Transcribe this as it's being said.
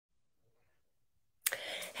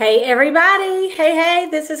Hey everybody. Hey,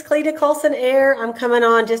 this is Cleta Colson-Eyre. I'm coming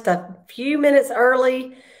on just a few minutes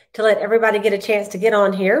early to let everybody get a chance to get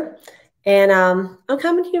on here. And I'm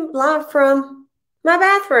coming to you live from my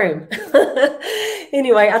bathroom.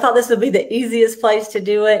 Anyway, I thought this would be the easiest place to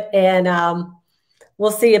do it. And we'll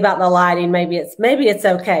see about the lighting. Maybe it's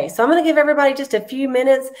okay. So I'm going to give everybody just a few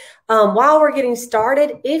minutes while we're getting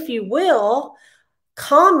started. If you will,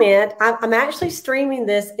 comment. I'm actually streaming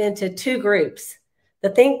this into two groups. The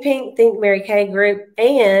Think Pink, Think Mary Kay group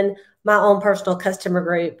and my own personal customer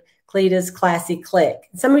group, Cleta's Classy Click.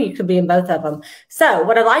 Some of you could be in both of them. So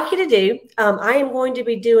what I'd like you to do, I am going to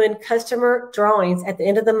be doing customer drawings at the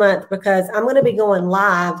end of the month because I'm going to be going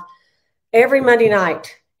live every Monday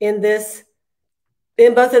night in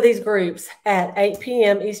both of these groups at 8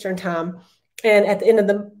 p.m. Eastern time. And at the end of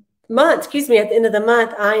the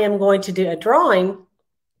month, I am going to do a drawing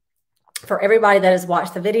for everybody that has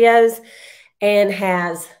watched the videos and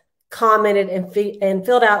has commented and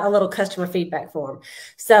filled out a little customer feedback form.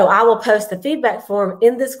 So I will post the feedback form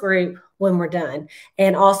in this group when we're done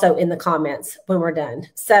and also in the comments when we're done.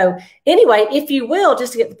 So anyway, if you will,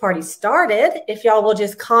 just to get the party started, if y'all will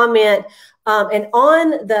just comment and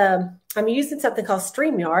I'm using something called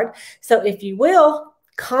StreamYard. So if you will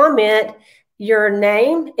comment your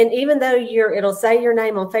name, and even though it'll say your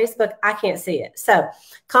name on Facebook, I can't see it. So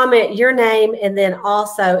comment your name, and then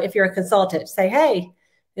also if you're a consultant, say, hey,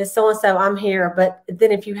 it's so-and-so, I'm here. But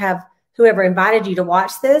then if you have whoever invited you to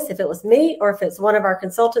watch this, if it was me or if it's one of our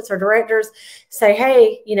consultants or directors, say,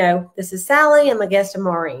 hey, this is Sally, I'm a guest of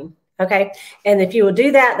Maureen. Okay. And if you will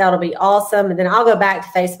do that, that'll be awesome. And then I'll go back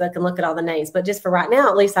to Facebook and look at all the names. But just for right now,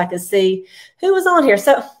 at least I can see who was on here.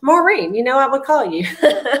 So Maureen, I would call you.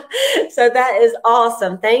 So that is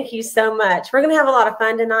awesome. Thank you so much. We're going to have a lot of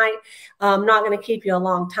fun tonight. I'm not going to keep you a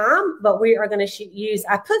long time, but we are going to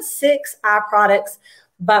I put 6 eye products,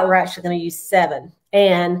 but we're actually going to use 7.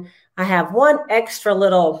 And I have one extra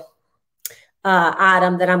little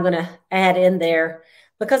item that I'm going to add in there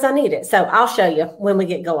because I need it. So I'll show you when we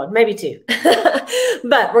get going, maybe 2.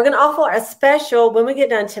 But we're going to offer a special when we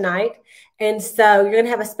get done tonight. And so you're going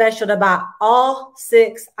to have a special to buy all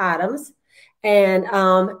 6 items and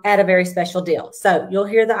at a very special deal. So you'll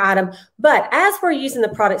hear the item. But as we're using the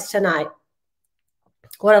products tonight,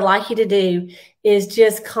 what I'd like you to do is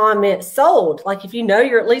just comment sold. Like if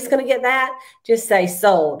you're at least going to get that, just say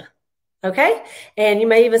sold. Okay. And you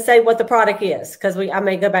may even say what the product is because I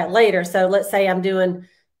may go back later. So let's say I'm doing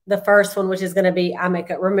the first one, which is going to be eye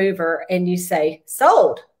makeup remover, and you say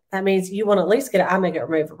sold. That means you want to at least get an eye makeup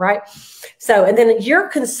remover, right? So, and then your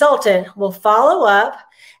consultant will follow up.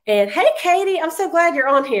 And hey, Katie, I'm so glad you're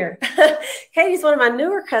on here. Katie's one of my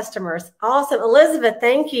newer customers. Awesome. Elizabeth,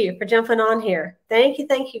 thank you for jumping on here. Thank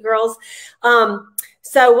you, girls.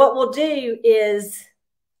 So what we'll do is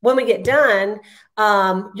when we get done,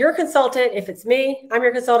 your consultant, if it's me, I'm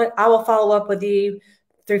your consultant, I will follow up with you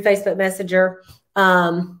through Facebook Messenger.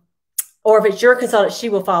 Or if it's your consultant, she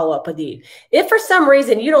will follow up with you. If for some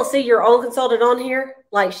reason you don't see your own consultant on here,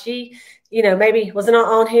 like she, maybe was not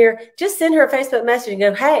on here, just send her a Facebook message and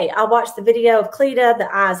go, hey, I watched the video of Cleta,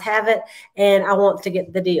 the eyes have it, and I want to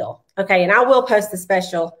get the deal. Okay, and I will post the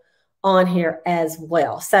special on here as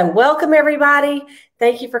well. So welcome everybody.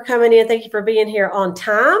 Thank you for coming in. Thank you for being here on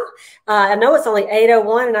time. I know it's only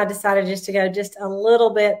 8:01 and I decided just to go just a little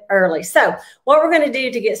bit early. So what we're going to do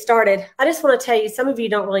to get started, I just want to tell you, some of you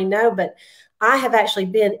don't really know, but I have actually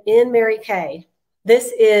been in Mary Kay.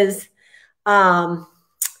 This is, let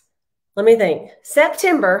me think,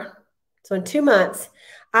 September. So in 2 months,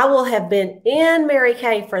 I will have been in Mary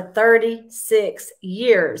Kay for 36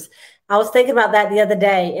 years. I was thinking about that the other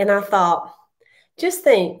day, and I thought, just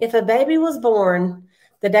think, if a baby was born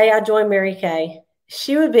the day I joined Mary Kay,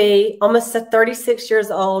 she would be almost 36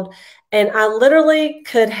 years old, and I literally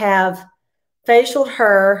could have facialed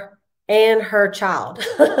her and her child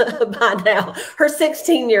by now, her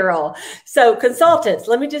 16-year-old. So consultants,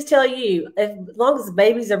 let me just tell you, as long as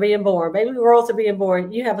babies are being born, baby girls are being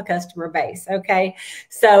born, you have a customer base, okay?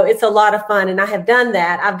 So it's a lot of fun, and I have done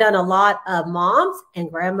that. I've done a lot of moms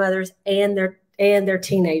and grandmothers and their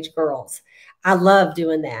teenage girls. I love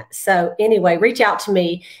doing that. So anyway, reach out to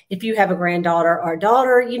me if you have a granddaughter or a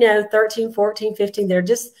daughter, 13, 14, 15, they're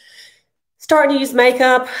just starting to use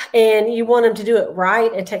makeup and you want them to do it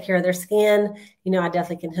right and take care of their skin, I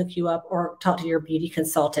definitely can hook you up or talk to your beauty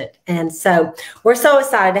consultant. And so we're so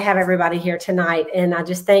excited to have everybody here tonight. And I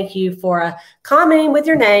just thank you for commenting with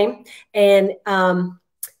your name and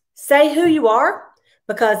say who you are.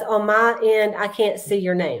 because on my end, I can't see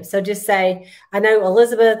your name. So just say, I know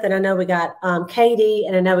Elizabeth, and I know we got Katie,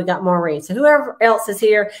 and I know we got Maureen. So whoever else is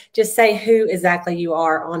here, just say who exactly you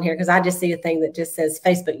are on here, because I just see a thing that just says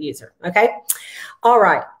Facebook user. Okay. All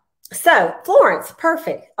right. So Florence,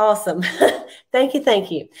 perfect. Awesome. Thank you.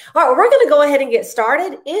 Thank you. All right. Well, we're going to go ahead and get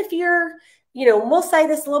started. If you're, we'll say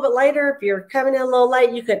this a little bit later. If you're coming in a little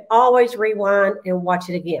late, you can always rewind and watch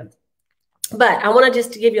it again. But I want to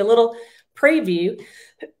just to give you a little preview.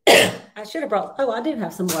 I should have brought, I do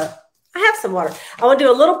have some water. I have some water. I want to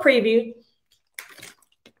do a little preview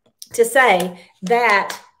to say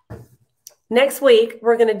that next week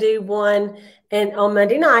we're going to do one on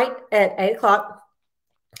Monday night at 8 o'clock.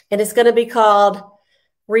 And it's going to be called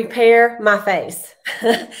Repair My Face.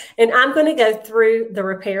 And I'm going to go through the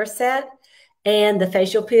repair set and the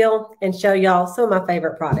facial peel and show y'all some of my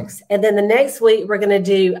favorite products. And then the next week, we're going to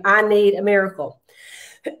do I Need a Miracle.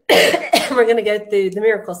 We're going to go through the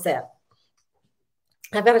miracle set.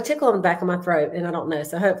 I've got a tickle in the back of my throat, and I don't know.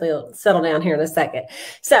 So hopefully it'll settle down here in a second.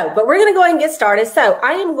 So, but we're going to go ahead and get started. So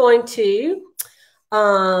I am going to,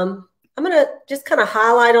 I'm going to just kind of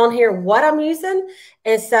highlight on here what I'm using.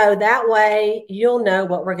 And so that way you'll know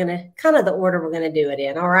what we're going to, kind of the order we're going to do it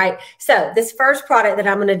in. All right. So this first product that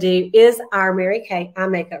I'm going to do is our Mary Kay Eye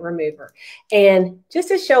Makeup Remover. And just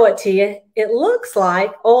to show it to you, it looks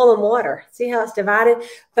like oil and water. See how it's divided?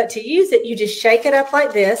 But to use it, you just shake it up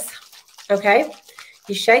like this. Okay.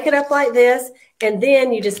 You shake it up like this, and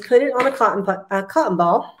then you just put it on a cotton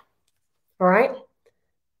ball. All right.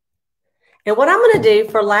 And what I'm going to do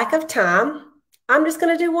for lack of time, I'm just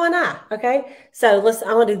going to do one eye, okay? So I'm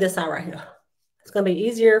going to do this eye right here. It's going to be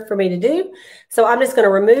easier for me to do. So I'm just going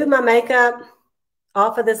to remove my makeup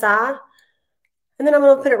off of this eye, and then I'm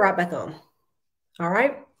going to put it right back on. All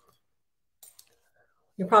right?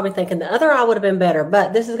 You're probably thinking the other eye would have been better,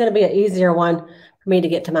 but this is going to be an easier one for me to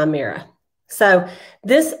get to my mirror. So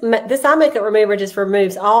this eye makeup remover just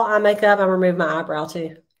removes all eye makeup. I remove my eyebrow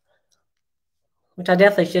too, which I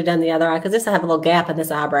definitely should have done the other eye because I have a little gap in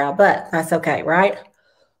this eyebrow, but that's okay, right?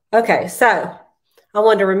 Okay, so I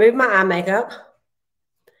wanted to remove my eye makeup.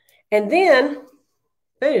 And then,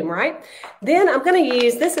 boom, right? Then I'm going to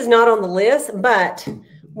use, this is not on the list, but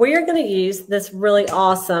we're going to use this really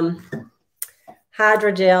awesome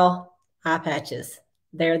hydrogel eye patches.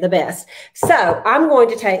 They're the best. So I'm going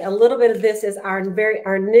to take a little bit of this as our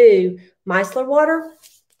new micellar water,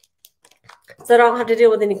 so I don't have to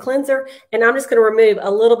deal with any cleanser. And I'm just going to remove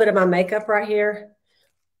a little bit of my makeup right here,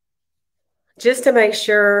 just to make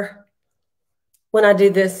sure when I do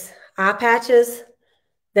this eye patches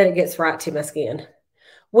that it gets right to my skin,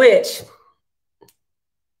 which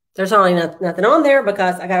there's hardly nothing on there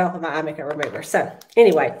because I got it off of my eye makeup remover. So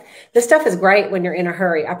anyway, this stuff is great when you're in a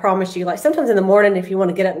hurry. I promise you, like sometimes in the morning, if you want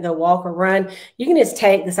to get up and go walk or run, you can just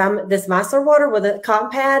take this micellar water with a cotton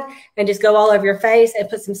pad and just go all over your face and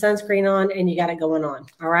put some sunscreen on, and you got it going on.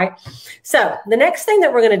 All right. So the next thing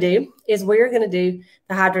that we're going to do is we're going to do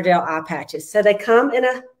the hydrogel eye patches. So they come in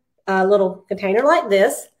a little container like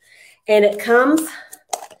this, and it comes,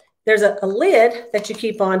 there's a lid that you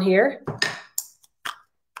keep on here.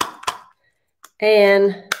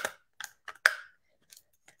 And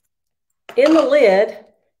in the lid,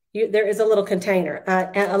 there is a little container,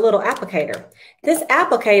 a little applicator. This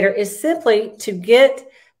applicator is simply to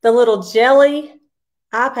get the little jelly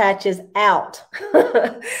eye patches out.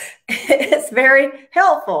 It's very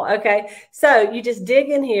helpful, okay? So you just dig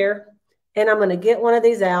in here, and I'm going to get one of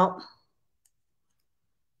these out.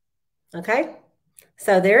 Okay?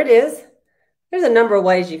 So there it is. There's a number of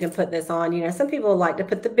ways you can put this on. You know, some people like to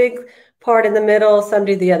put the big part in the middle, some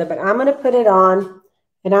do the other, but I'm going to put it on,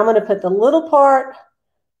 and I'm going to put the little part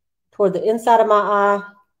toward the inside of my eye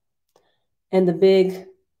and the big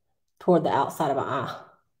toward the outside of my eye.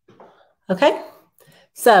 Okay?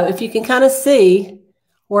 So if you can kind of see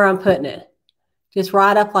where I'm putting it, just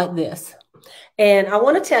right up like this. And I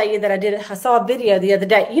want to tell you that I saw a video the other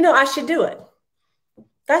day. You know, I should do it.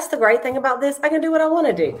 That's the great thing about this. I can do what I want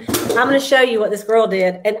to do. I'm going to show you what this girl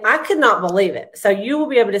did, and I could not believe it. So you will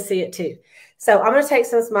be able to see it too. So I'm going to take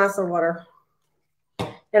some micellar water,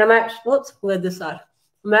 and I'm actually, whoops, with this side.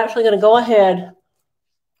 I'm actually going to go ahead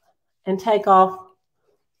and take off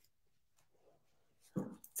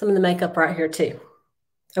some of the makeup right here too.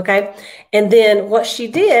 Okay. And then what she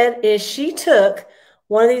did is she took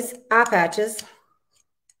one of these eye patches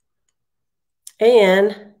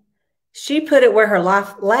and she put it where her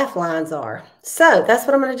laugh lines are. So that's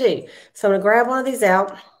what I'm going to do. So I'm going to grab one of these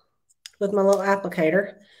out with my little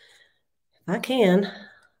applicator. If I can. I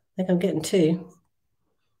think I'm getting two.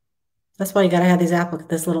 That's why you got to have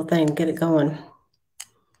this little thing, get it going.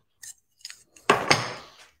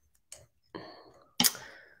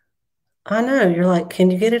 I know, you're like, can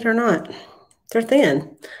you get it or not? They're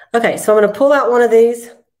thin. Okay, so I'm going to pull out one of these.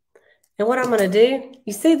 And what I'm going to do,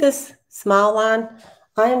 you see this smile line?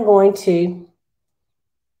 I am going to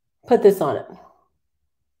put this on it.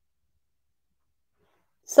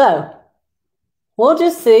 So we'll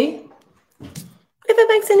just see if it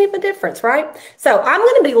makes any of a difference, right? So I'm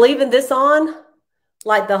going to be leaving this on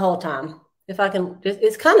like the whole time. If I can,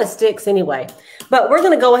 it kind of sticks anyway. But we're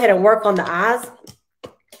going to go ahead and work on the eyes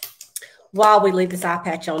while we leave this eye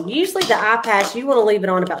patch on. Usually the eye patch, you want to leave it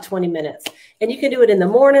on about 20 minutes. And you can do it in the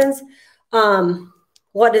mornings.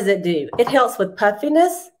 What does it do? It helps with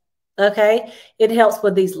puffiness, okay? It helps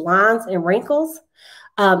with these lines and wrinkles.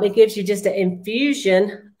 It gives you just an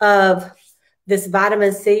infusion of this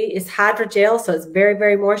vitamin C. It's hydrogel, so it's very,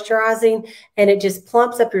 very moisturizing, and it just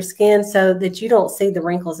plumps up your skin so that you don't see the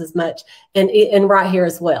wrinkles as much, and right here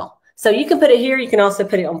as well. So you can put it here. You can also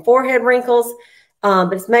put it on forehead wrinkles,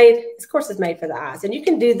 but it's made, of course, it's made for the eyes. And you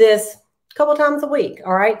can do this a couple times a week,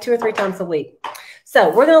 all right, 2 or 3 times a week. So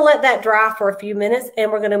we're going to let that dry for a few minutes,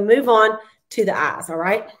 and we're going to move on to the eyes, all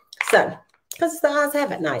right? So, because the eyes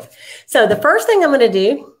have at night. So the first thing I'm going to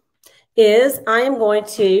do is I am going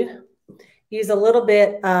to use a little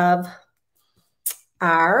bit of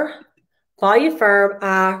our Volume-Firm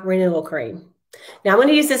Eye Renewal Cream. Now, I'm going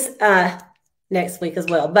to use this next week as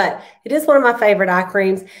well, but it is one of my favorite eye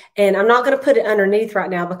creams, and I'm not going to put it underneath right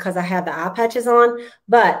now because I have the eye patches on,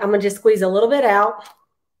 but I'm going to just squeeze a little bit out.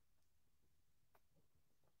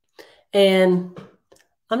 And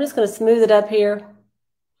I'm just going to smooth it up here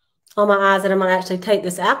on my eyes, and I'm going to actually take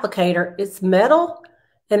this applicator. It's metal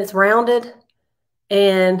and it's rounded,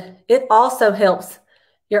 and it also helps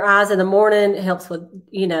your eyes in the morning. It helps with,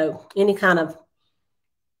 you know, any kind of,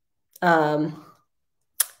 I'm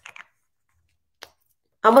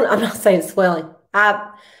not saying swelling.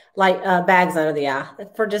 I like bags under the eye,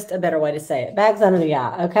 for just a better way to say it. Bags under the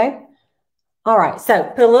eye, okay? All right, so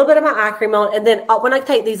put a little bit of my eye cream on, and then when I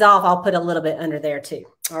take these off, I'll put a little bit under there too,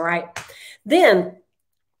 all right? Then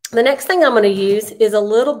the next thing I'm going to use is a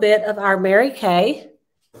little bit of our Mary Kay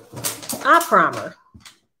eye primer.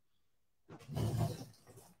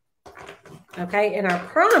 Okay, and our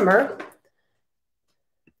primer,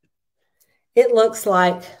 it looks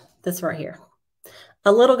like this right here.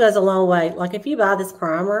 A little goes a long way. Like if you buy this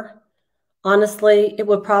primer, honestly, it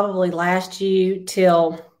would probably last you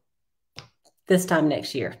till this time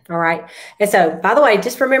next year. All right. And so, by the way,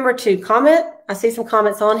 just remember to comment. I see some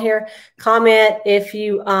comments on here. Comment if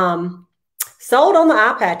you sold on the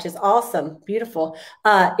eye patches. Awesome. Beautiful.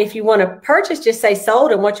 If you want to purchase, just say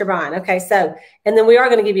sold and what you're buying. Okay. So, and then we are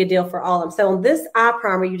going to give you a deal for all of them. So on this eye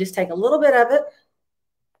primer, you just take a little bit of it.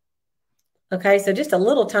 Okay. So just a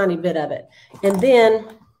little tiny bit of it. And then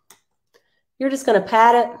you're just going to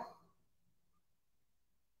pat it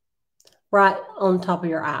right on top of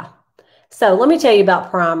your eye. So let me tell you about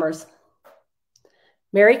primers.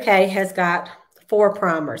 Mary Kay has got 4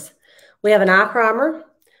 primers. We have an eye primer,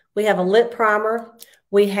 we have a lip primer,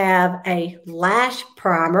 we have a lash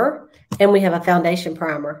primer, and we have a foundation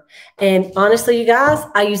primer. And honestly, you guys,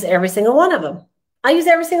 I use every single one of them. I use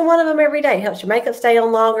every single one of them every day. It helps your makeup stay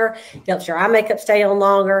on longer. It helps your eye makeup stay on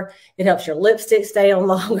longer. It helps your lipstick stay on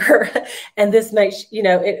longer. And this makes, you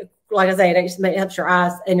know, it, like I say, it just helps your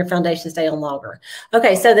eyes and your foundation stay on longer.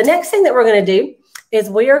 Okay, so the next thing that we're going to do is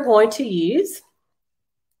we are going to use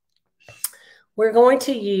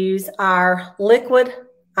our liquid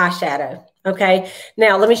eyeshadow. Okay,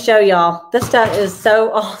 now let me show y'all. This stuff is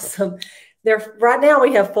so awesome. Right now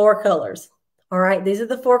we have 4 colors. All right, these are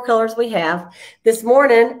the 4 colors we have. This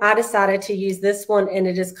morning I decided to use this one, and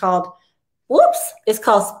it is called, it's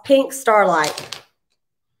called Pink Starlight.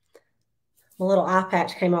 A little eye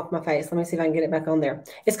patch came off my face. Let me see if I can get it back on there.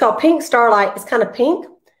 It's called Pink Starlight. It's kind of pink.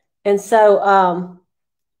 And so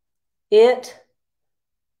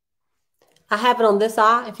I have it on this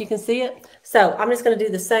eye, if you can see it. So I'm just going to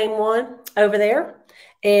do the same one over there.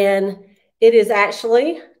 And it is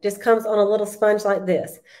actually just comes on a little sponge like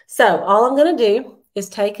this. So all I'm going to do is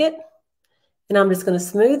take it, and I'm just going to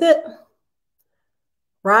smooth it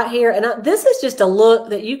right here. And this is just a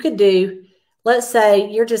look that you could do. Let's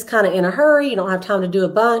say you're just kind of in a hurry. You don't have time to do a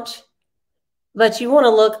bunch, but you want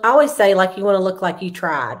to look, I always say, like you want to look like you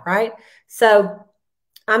tried, right? So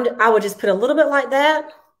I would just put a little bit like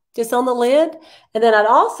that just on the lid. And then I'd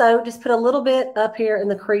also just put a little bit up here in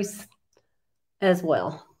the crease as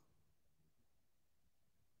well.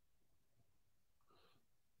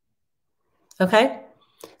 Okay.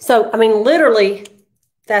 So, I mean, literally,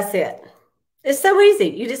 that's it. It's so easy.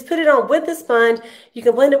 You just put it on with the sponge. You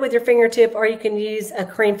can blend it with your fingertip, or you can use a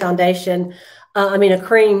cream foundation. I mean, a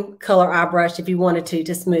cream color eye brush if you wanted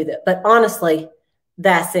to smooth it. But honestly,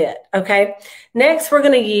 that's it, okay? Next, we're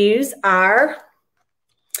going to use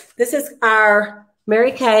this is our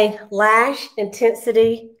Mary Kay Lash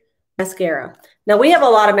Intensity Mascara. Now, we have a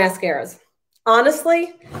lot of mascaras.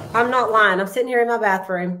 Honestly, I'm not lying. I'm sitting here in my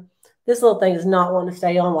bathroom. This little thing does not want to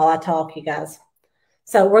stay on while I talk, you guys.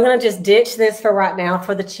 So we're going to just ditch this for right now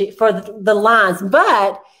for the lines.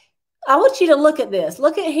 But I want you to look at this.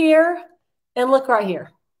 Look at here and look right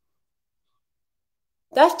here.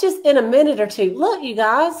 That's just in a minute or two. Look, you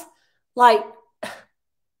guys, like,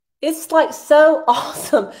 it's like so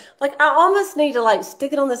awesome. Like, I almost need to like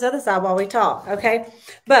stick it on this other side while we talk, okay?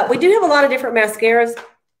 But we do have a lot of different mascaras,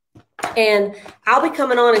 and I'll be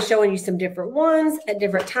coming on and showing you some different ones at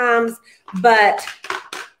different times. But,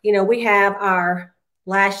 you know, we have our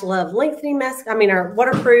Lash Love Lengthening mask. I mean, our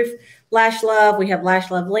waterproof Lash Love. We have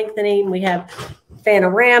Lash Love Lengthening. We have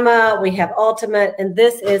Panorama. We have Ultimate. And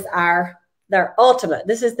this is their Ultimate.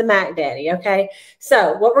 This is the Mac Daddy, okay?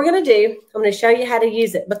 So what we're going to do, I'm going to show you how to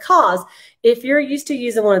use it, because if you're used to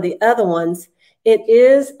using one of the other ones, it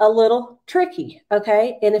is a little tricky,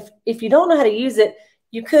 okay? And if you don't know how to use it,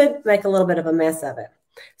 you could make a little bit of a mess of it.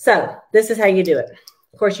 So this is how you do it.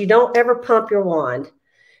 Of course, you don't ever pump your wand.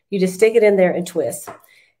 You just stick it in there and twist.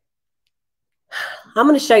 I'm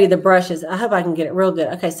going to show you the brushes. I hope I can get it real good.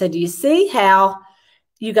 Okay, so do you see how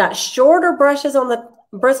you got shorter brushes on the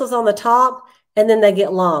bristles on the top, and then they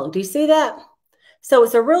get long? Do you see that? So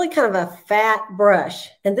it's a really kind of a fat brush.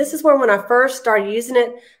 And this is where when I first started using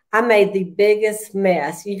it, I made the biggest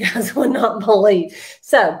mess. You guys would not believe.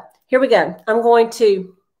 So here we go. I'm going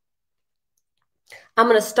to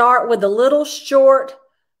start with the little short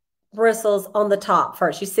bristles on the top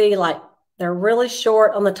first. You see, like, they're really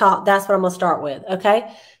short on the top. That's what I'm going to start with,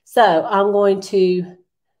 okay? So I'm going to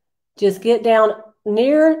just get down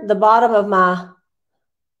near the bottom of my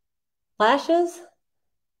lashes.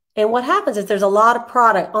 And what happens is there's a lot of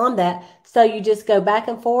product on that. So you just go back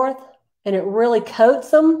and forth, and it really coats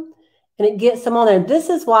them, and it gets them on there. This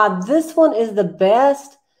is why this one is the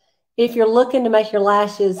best if you're looking to make your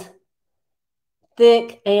lashes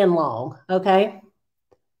thick and long, okay?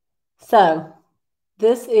 So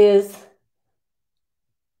this is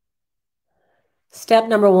step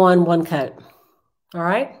number one coat. All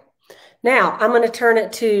right. Now I'm going to turn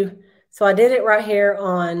it to, so I did it right here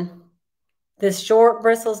on this short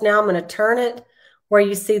bristles. Now I'm going to turn it where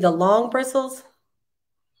you see the long bristles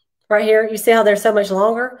right here. You see how they're so much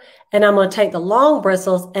longer? And I'm going to take the long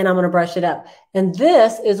bristles and I'm going to brush it up. And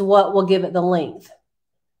this is what will give it the length.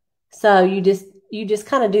 So you just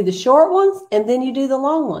kind of do the short ones, and then you do the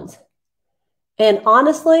long ones. And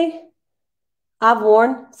honestly, I've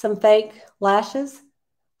worn some fake lashes.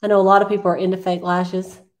 I know a lot of people are into fake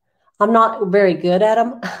lashes. I'm not very good at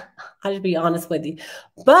them. I'll just be honest with you.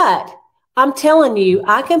 But I'm telling you,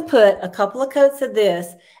 I can put a couple of coats of this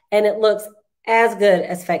and it looks as good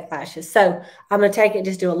as fake lashes. So I'm going to take it,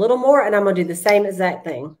 just do a little more, and I'm going to do the same exact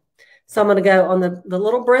thing. So I'm going to go on the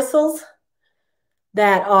little bristles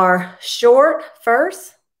that are short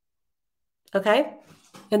first. Okay.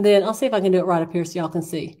 And then I'll see if I can do it right up here so y'all can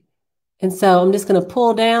see. And so I'm just going to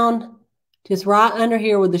pull down just right under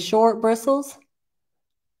here with the short bristles.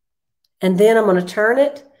 And then I'm going to turn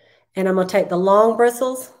it, and I'm going to take the long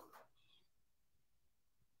bristles,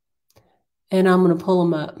 and I'm going to pull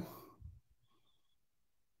them up.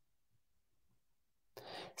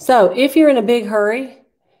 So if you're in a big hurry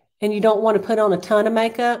and you don't want to put on a ton of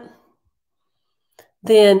makeup,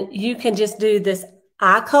 then you can just do this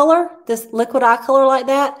eye color, this liquid eye color like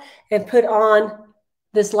that, and put on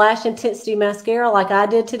this Lash Intensity mascara like I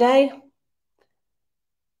did today.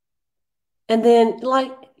 And then,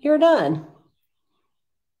 like, you're done.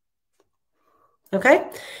 Okay?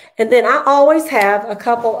 And then I always have a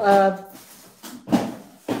couple of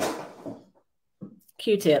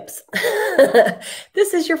Q-tips.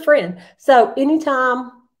 This is your friend. So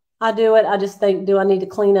anytime I do it, I just think, do I need to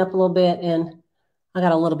clean up a little bit? And I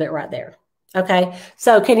got a little bit right there. Okay.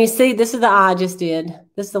 So can you see, this is the eye I just did.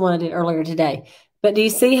 This is the one I did earlier today. But do you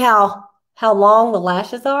see how long the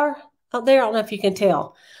lashes are up there? I don't know if you can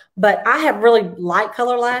tell, but I have really light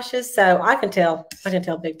color lashes. So I can tell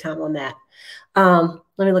big time on that.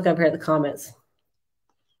 Let me look over here at the comments.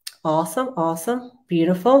 Awesome. Awesome.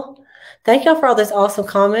 Beautiful. Thank y'all for all those awesome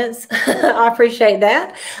comments. I appreciate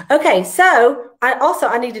that. Okay, so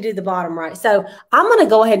I need to do the bottom right. So I'm going to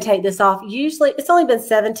go ahead and take this off. Usually, it's only been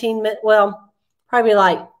 17 minutes. Well, probably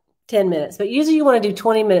like 10 minutes. But usually you want to do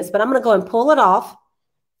 20 minutes. But I'm going to go and pull it off.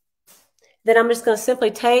 Then I'm just going to simply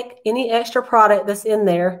take any extra product that's in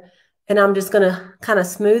there, and I'm just going to kind of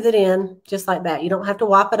smooth it in just like that. You don't have to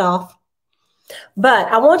wipe it off. But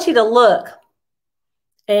I want you to look,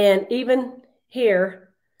 and even here,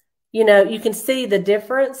 you know, you can see the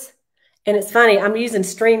difference. And it's funny, I'm using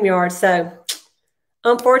StreamYard, so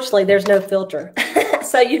unfortunately, there's no filter.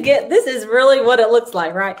 So you get, this is really what it looks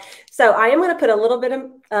like, right? So I am going to put a little bit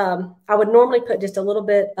of, I would normally put just a little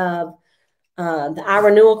bit of the eye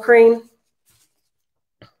renewal cream.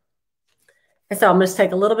 And so I'm going to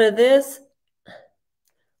take a little bit of this,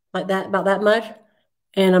 like that, about that much.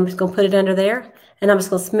 And I'm just going to put it under there. And I'm just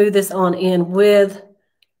going to smooth this on in with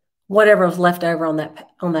whatever was left over on that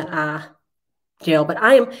eye gel. But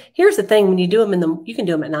here's the thing, when you do them you can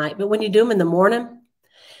do them at night, but when you do them in the morning,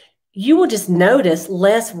 you will just notice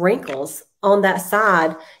less wrinkles on that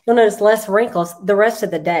side. You'll notice less wrinkles the rest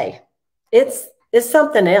of the day. It's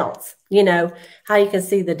something else, you know, how you can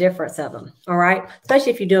see the difference of them. All right.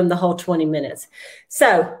 Especially if you do them the whole 20 minutes.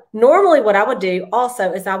 So normally what I would do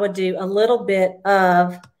also is I would do a little bit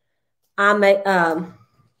of, I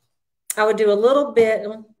would do a little bit,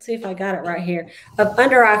 let's see if I got it right here, of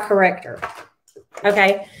under eye corrector.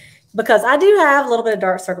 Okay. Because I do have a little bit of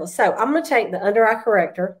dark circles. So I'm going to take the under eye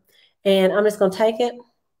corrector, and I'm just going to take it,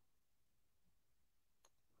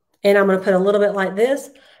 and I'm going to put a little bit like this,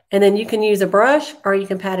 and then you can use a brush or you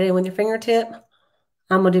can pat it in with your fingertip.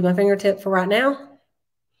 I'm going to do my fingertip for right now.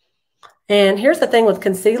 And here's the thing with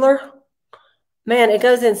concealer. Man, it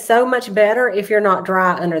goes in so much better if you're not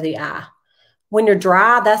dry under the eye. When you're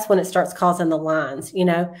dry, that's when it starts causing the lines, you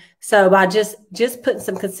know. So by just putting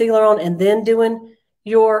some concealer on and then doing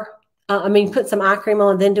your, put some eye cream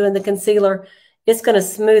on and then doing the concealer, it's going to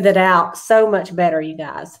smooth it out so much better, you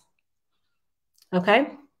guys. Okay.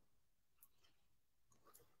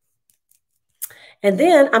 And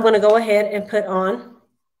then I'm going to go ahead and put on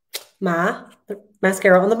my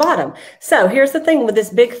mascara on the bottom. So here's the thing with this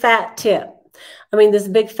big fat tip. This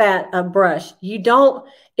big fat brush.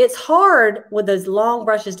 It's hard with those long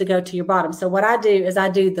brushes to go to your bottom. So what I do is I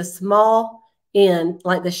do the small end,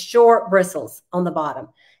 like the short bristles on the bottom.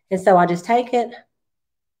 And so I just take it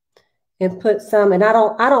and put some, and I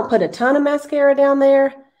don't put a ton of mascara down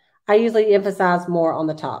there. I usually emphasize more on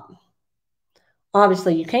the top.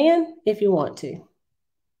 Obviously you can if you want to,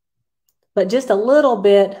 but just a little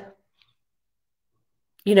bit,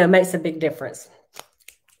 you know, makes a big difference.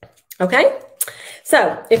 Okay.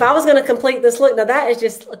 So if I was going to complete this look, now that is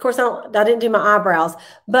just, of course, I didn't do my eyebrows,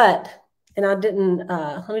 and I didn't,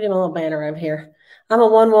 let me do my little banner over here. I'm a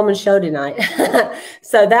one-woman show tonight.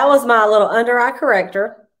 So that was my little under eye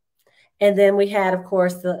corrector. And then we had, of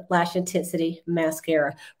course, the Lash Intensity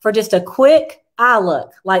mascara for just a quick eye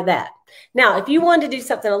look like that. Now, if you wanted to do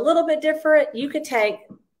something a little bit different, you could take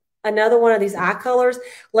another one of these eye colors.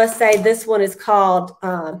 Let's say this one is called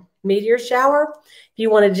Meteor Shower. If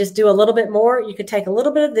you want to just do a little bit more, you could take a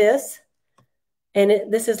little bit of this, and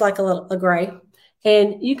this is like a gray,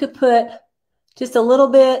 and you could put just a little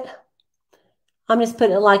bit. I'm just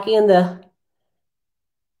putting it like in the,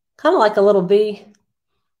 kind of like a little V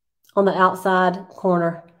on the outside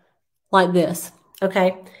corner like this.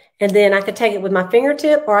 Okay. And then I could take it with my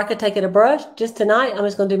fingertip, or I could take it a brush. Just tonight, I'm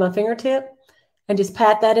just going to do my fingertip and just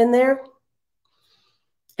pat that in there.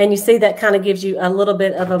 And you see that kind of gives you a little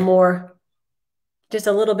bit of just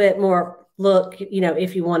a little bit more look, you know,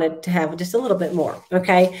 if you wanted to have just a little bit more.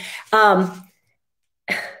 Okay.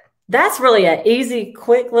 That's really an easy,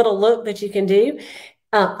 quick little look that you can do.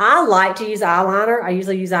 I like to use eyeliner. I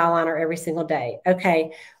usually use eyeliner every single day.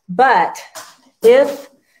 Okay. But if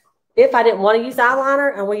I didn't want to use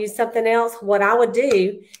eyeliner and we use something else, what I would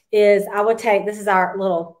do is I would take, this is our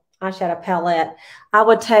little eyeshadow palette. I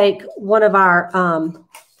would take one of our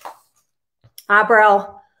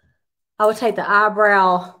I would take the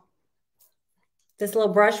eyebrow, this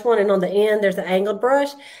little brush one, and on the end, there's an angled brush.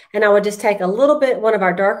 And I would just take a little bit, one of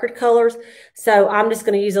our darker colors. So I'm just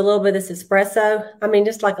going to use a little bit of this espresso.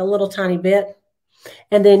 Just like a little tiny bit.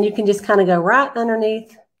 And then you can just kind of go right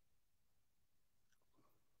underneath.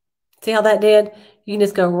 See how that did? You can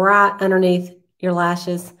just go right underneath your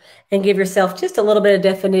lashes and give yourself just a little bit of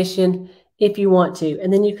definition if you want to.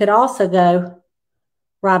 And then you could also go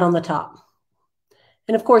right on the top.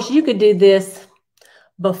 And of course, you could do this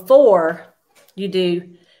before you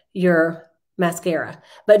do your mascara.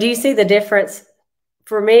 But do you see the difference?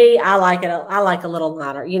 For me, I like a little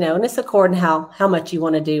liner, you know, and it's according to how much you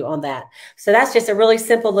want to do on that. So that's just a really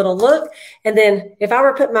simple little look. And then if I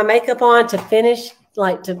were putting my makeup on to finish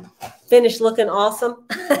looking awesome,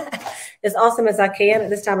 as awesome as I can at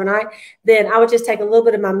this time of night, then I would just take a little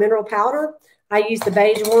bit of my mineral powder. I use the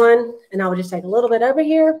beige one, and I would just take a little bit over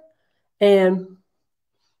here and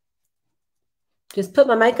just put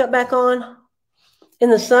my makeup back on. In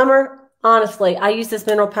the summer, honestly, I use this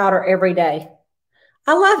mineral powder every day.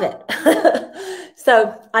 I love it.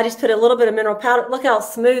 So I just put a little bit of mineral powder. Look how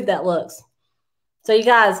smooth that looks. So you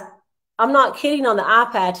guys, I'm not kidding on the eye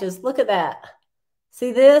patches. Look at that.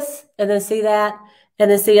 See this, and then see that, and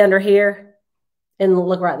then see under here, and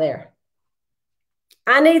look right there.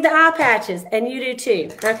 I need the eye patches, and you do too,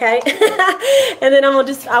 okay? And then I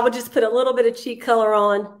would just put a little bit of cheek color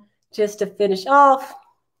on just to finish off.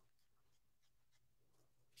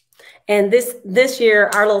 And this year,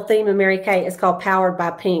 our little theme in Mary Kay is called Powered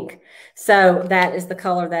by Pink. So that is the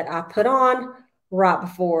color that I put on right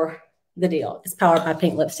before the deal. It's Powered by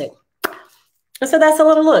Pink lipstick. And so that's a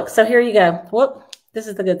little look. So here you go. Whoop, this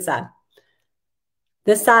is the good side.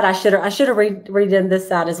 This side, I should have redone this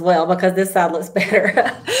side as well because this side looks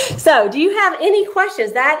better. So do you have any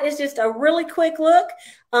questions? That is just a really quick look.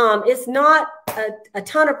 It's not a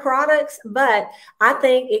ton of products, but I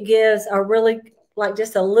think it gives a really, like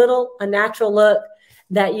just a natural look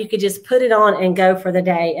that you could just put it on and go for the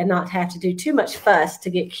day and not have to do too much fuss to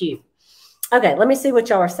get cute. Okay, let me see what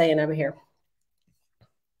y'all are saying over here.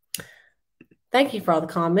 Thank you for all the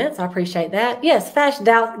comments. I appreciate that. Yes, fast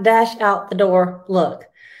dash out the door look.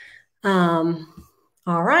 All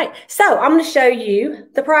right. So I'm going to show you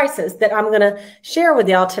the prices that I'm going to share with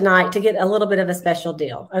y'all tonight to get a little bit of a special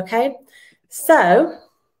deal. Okay. So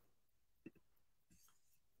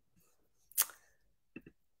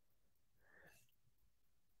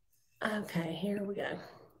okay, here we go.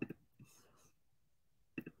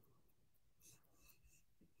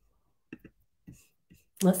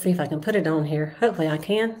 Let's see if I can put it on here. Hopefully I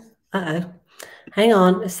can. Uh-oh. Hang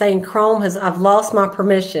on. It's saying Chrome I've lost my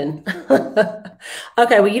permission.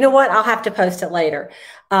 Okay, well, you know what? I'll have to post it later.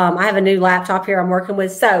 I have a new laptop here I'm working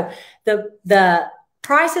with. So the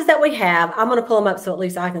prices that we have, I'm going to pull them up so at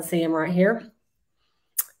least I can see them right here.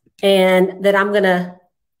 And then I'm going to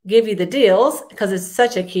give you the deals because it's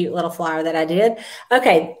such a cute little flyer that I did.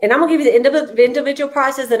 Okay, and I'm going to give you the individual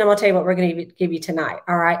prices, and I'm going to tell you what we're going to give you tonight.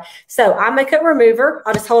 All right, so eye makeup remover,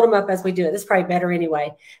 I'll just hold them up as we do it. This is probably better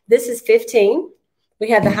anyway. This is $15. We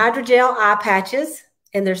have the hydrogel eye patches,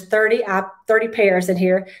 and there's 30 pairs in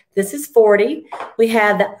here. This is $40. We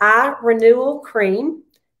have the eye renewal cream.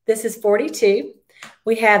 This is $42.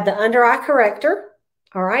 We have the under eye corrector.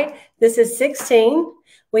 All right, this is $16.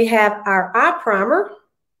 We have our eye primer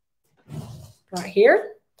right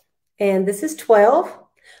here, and this is $12.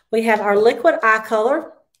 We have our liquid eye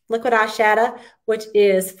color, liquid eyeshadow, which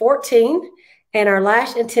is $14, and our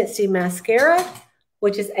lash intensity mascara,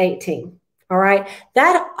 which is $18. All right,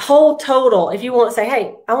 that whole total, if you want to say,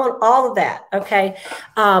 hey, I want all of that, okay,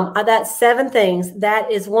 that's 7 things. That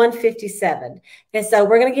is $157, and so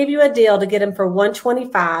we're going to give you a deal to get them for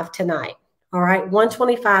 $125 tonight. All right,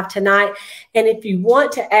 $125 tonight, and if you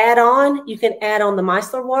want to add on, you can add on the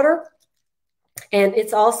micellar water. And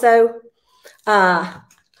it's also, I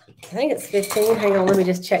think it's $15. Hang on, let me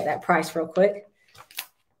just check that price real quick.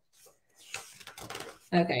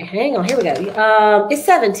 Okay, hang on, here we go. It's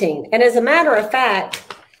 $17. And as a matter of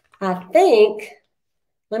fact, I think,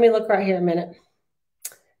 let me look right here a minute.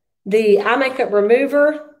 The eye makeup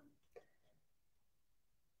remover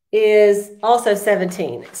is also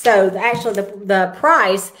 $17. So actually the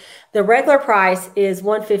price, the regular price is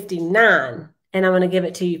 $159. And I'm going to give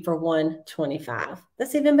it to you for $125.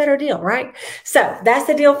 That's an even better deal, right? So that's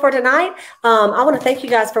the deal for tonight. I want to thank you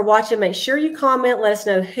guys for watching. Make sure you comment. Let us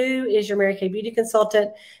know who is your Mary Kay Beauty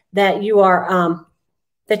consultant that you are,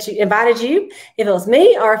 that you invited you. If it was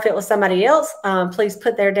me or if it was somebody else, please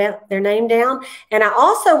put their name down. And I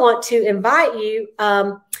also want to invite you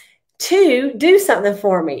to do something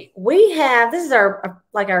for me. We have, this is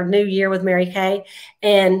our new year with Mary Kay,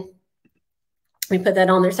 and we put that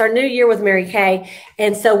on there. It's our new year with Mary Kay.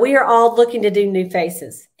 And so we are all looking to do new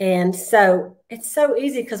faces. And so it's so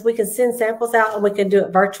easy because we can send samples out and we can do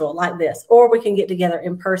it virtual like this, or we can get together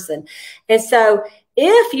in person. And so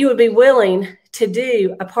if you would be willing to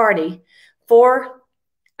do a party for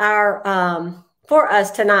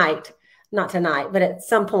us tonight, not tonight, but at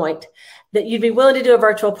some point, that you'd be willing to do a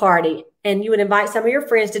virtual party, and you would invite some of your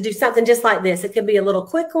friends to do something just like this. It can be a little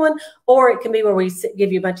quick one, or it can be where we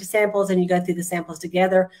give you a bunch of samples and you go through the samples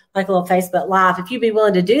together, like a little Facebook Live. If you'd be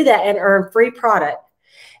willing to do that and earn free product,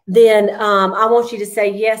 then I want you to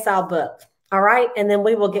say, yes, I'll book. All right. And then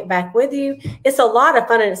we will get back with you. It's a lot of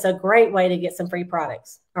fun, and it's a great way to get some free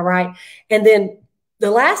products. All right. And then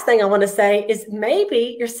the last thing I want to say is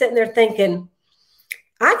maybe you're sitting there thinking,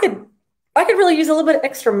 I could really use a little bit of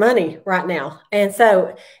extra money right now. And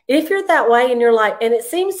so if you're that way and you're like, and it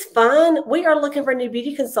seems fun, we are looking for new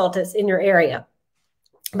beauty consultants in your area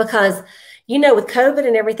because, you know, with COVID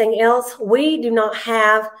and everything else, we do not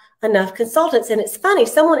have enough consultants. And it's funny,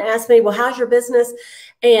 someone asked me, well, how's your business?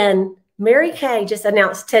 And Mary Kay just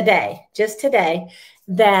announced today, just today,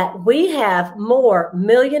 that we have more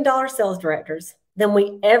million-dollar sales directors than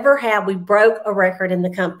we ever have. We broke a record in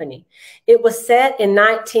the company. It was set in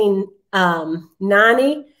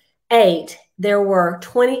 1998. There were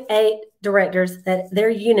 28 directors that their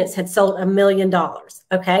units had sold $1 million.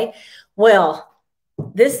 Okay. Well,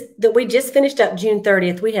 that we just finished up June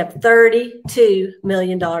 30th, we have $32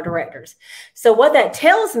 million directors. So what that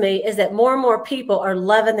tells me is that more and more people are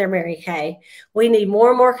loving their Mary Kay. We need more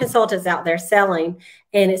and more consultants out there selling.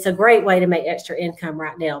 And it's a great way to make extra income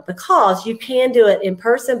right now, because you can do it in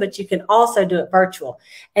person, but you can also do it virtual.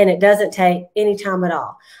 And it doesn't take any time at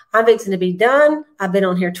all. I'm fixing to be done. I've been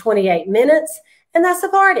on here 28 minutes, and that's the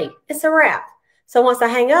party. It's a wrap. So once I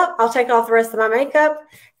hang up, I'll take off the rest of my makeup.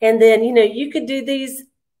 And then, you know, you could do these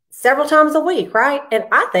several times a week, right? And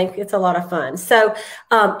I think it's a lot of fun. So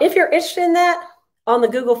if you're interested in that, on the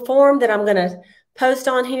Google form that I'm going to post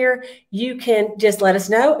on here, you can just let us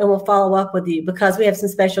know and we'll follow up with you, because we have some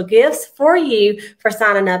special gifts for you for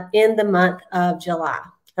signing up in the month of July.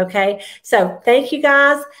 Okay. So thank you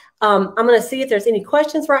guys. I'm going to see if there's any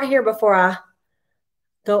questions right here before I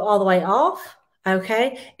go all the way off.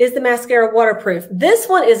 Okay. Is the mascara waterproof? This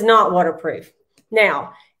one is not waterproof.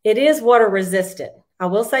 Now, it is water resistant. I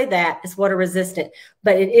will say that it's water resistant,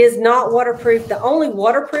 but it is not waterproof. The only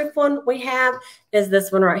waterproof one we have is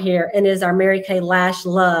this one right here, and is our Mary Kay Lash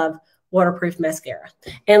Love waterproof mascara.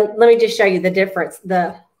 And let me just show you the difference.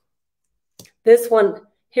 This one,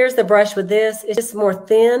 here's the brush with this. It's just more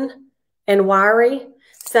thin and wiry.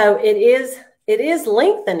 So it is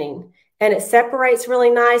lengthening, and it separates really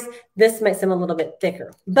nice. This makes them a little bit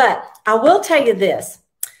thicker. But I will tell you this.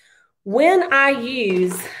 When I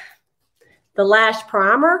use the lash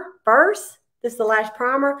primer first, this is the lash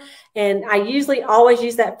primer, and I usually always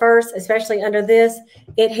use that first, especially under this.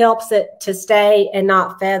 It helps it to stay and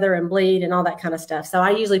not feather and bleed and all that kind of stuff. So I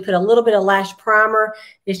usually put a little bit of lash primer.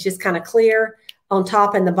 It's just kind of clear on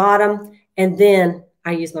top and the bottom, and then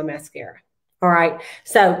I use my mascara. All right.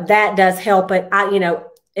 So that does help it. You know,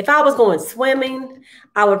 if I was going swimming,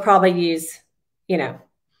 I would probably use, you know,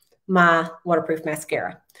 my waterproof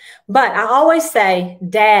mascara. But I always say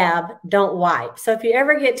dab, don't wipe. So if you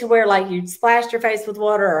ever get to where like you splashed your face with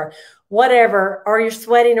water or whatever, or you're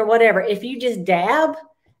sweating or whatever, if you just dab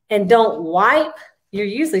and don't wipe, you're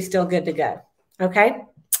usually still good to go. Okay.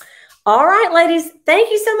 All right, ladies, thank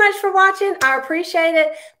you so much for watching. I appreciate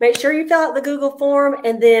it. Make sure you fill out the Google form,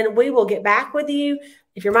 and then we will get back with you.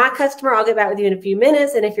 If you're my customer, I'll get back with you in a few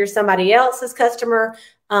minutes. And if you're somebody else's customer,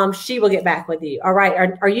 she will get back with you. All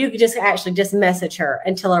right. Or you could just actually just message her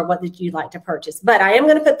and tell her what did you like to purchase. But I am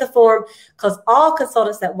going to put the form, because all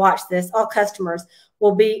consultants that watch this, all customers,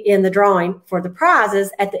 will be in the drawing for the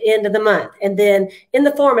prizes at the end of the month. And then in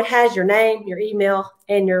the form, it has your name, your email,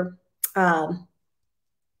 and your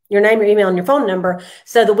name, your email, and your phone number,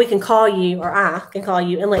 so that we can call you, or I can call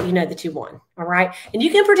you and let you know that you won. All right. And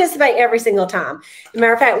you can participate every single time. As a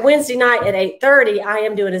matter of fact, Wednesday night at 8:30, I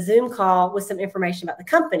am doing a Zoom call with some information about the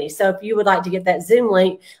company. So if you would like to get that Zoom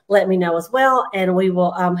link, let me know as well, and we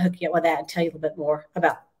will hook you up with that and tell you a little bit more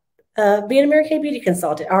about being a Mary Kay beauty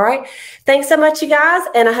consultant. All right. Thanks so much, you guys.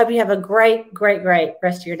 And I hope you have a great, great, great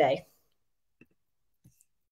rest of your day.